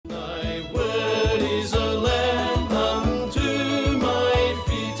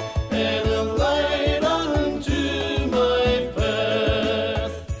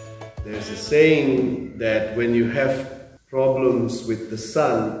saying that when you have problems with the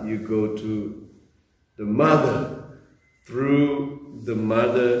son, you go to the mother, through the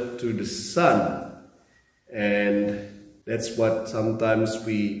mother to the son. And that's what sometimes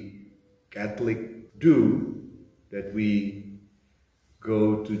we Catholic do, that we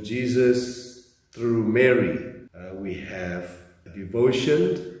go to Jesus through Mary. We have a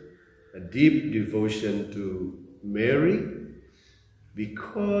devotion, a deep devotion to Mary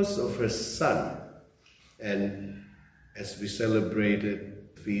because of her son. And as we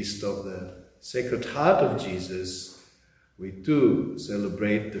celebrated the feast of the Sacred Heart of Jesus, we too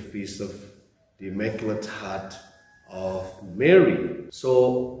celebrate the feast of the Immaculate Heart of Mary.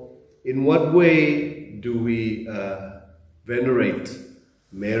 So in what way do we venerate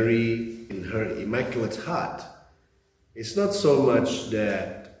Mary in her Immaculate Heart? It's not so much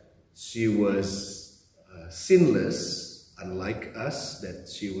that she was sinless, unlike us, that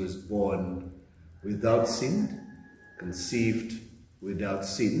she was born without sin, conceived without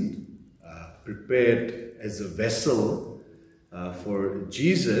sin, prepared as a vessel for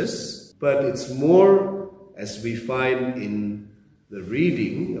Jesus, but it's more, as we find in the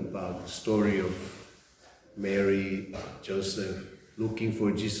reading about the story of Mary, Joseph, looking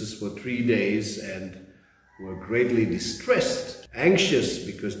for Jesus for 3 days and were greatly distressed, anxious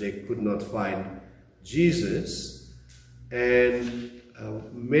because they could not find Jesus. And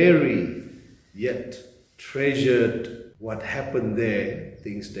Mary yet treasured what happened there,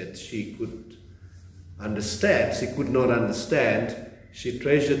 things that she could understand, she could not understand. She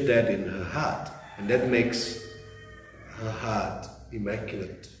treasured that in her heart, and that makes her heart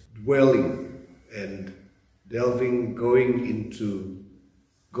immaculate, dwelling and delving, going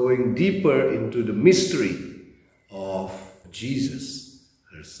deeper into the mystery of Jesus,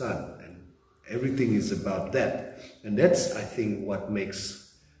 her son, and everything is about that. And that's, I think, what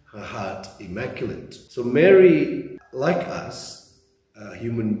makes her heart immaculate. So Mary, like us, a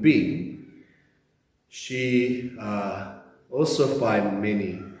human being, she also find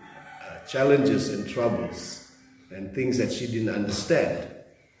many challenges and troubles and things that she didn't understand.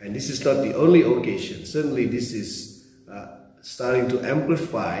 And this is not the only occasion. Certainly this is starting to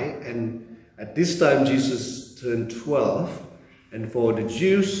amplify. And at this time Jesus turned 12. And for the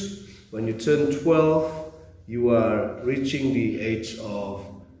Jews, when you turn 12, you are reaching the age of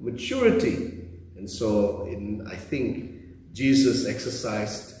maturity. And so I think Jesus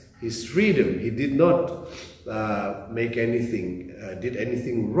exercised his freedom. He did not did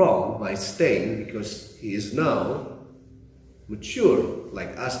anything wrong by staying, because he is now mature,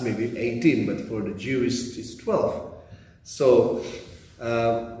 like us, maybe 18, but for the Jews it's 12. So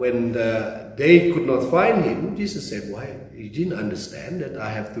when they could not find him, Jesus said, why? You didn't understand that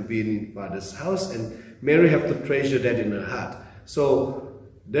I have to be in Father's house, and Mary have to treasure that in her heart. So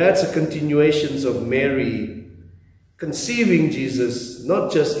that's a continuation of Mary conceiving Jesus,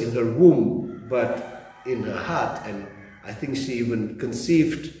 not just in her womb, but in her heart. And I think she even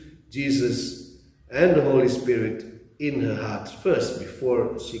conceived Jesus and the Holy Spirit in her heart first,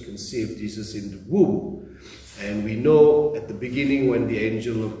 before she conceived Jesus in the womb. And we know at the beginning, when the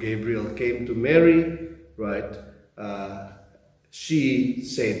angel of Gabriel came to Mary, right, she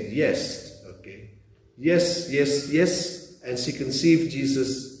said yes, okay, yes, yes, yes, and she conceived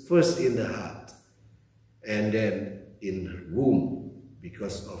Jesus first in the heart and then in her womb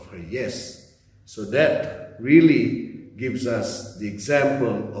because of her yes. So that really gives us the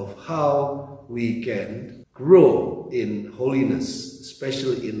example of how we can grow in holiness,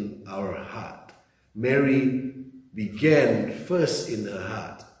 especially in our heart. Mary began first in her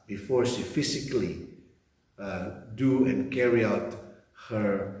heart before she physically do and carry out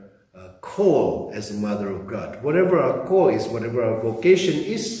her call as a mother of God. Whatever our call is, whatever our vocation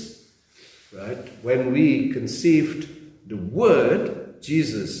is, right? When we conceived the Word,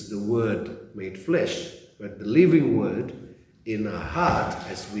 Jesus, the Word made flesh, but the living Word in our heart,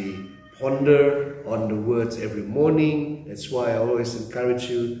 as we ponder on the words every morning. That's why I always encourage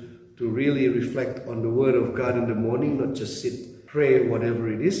you to really reflect on the Word of God in the morning, not just sit, pray,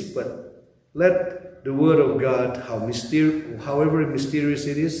 whatever it is, but let the Word of God, however mysterious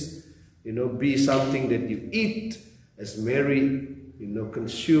it is, be something that you eat, as Mary,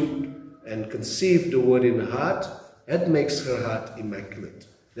 consumed and conceived the Word in her heart. That makes her heart immaculate.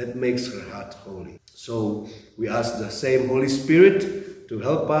 That makes her heart holy. So we ask the same Holy Spirit to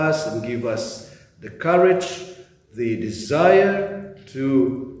help us and give us the courage, the desire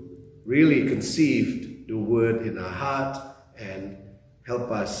to really conceive the Word in our heart and help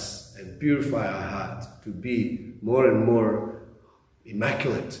us and purify our heart to be more and more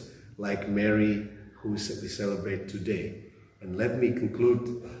immaculate, like Mary, who we celebrate today. And let me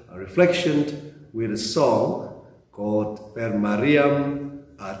conclude our reflection with a song called Per Mariam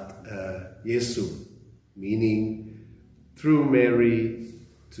ad Jesum, meaning through Mary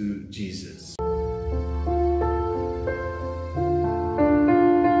to Jesus.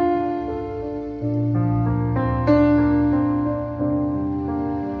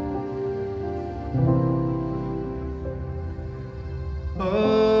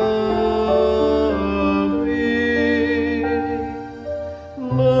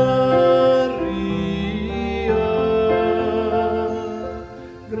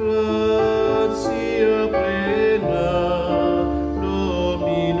 Maria,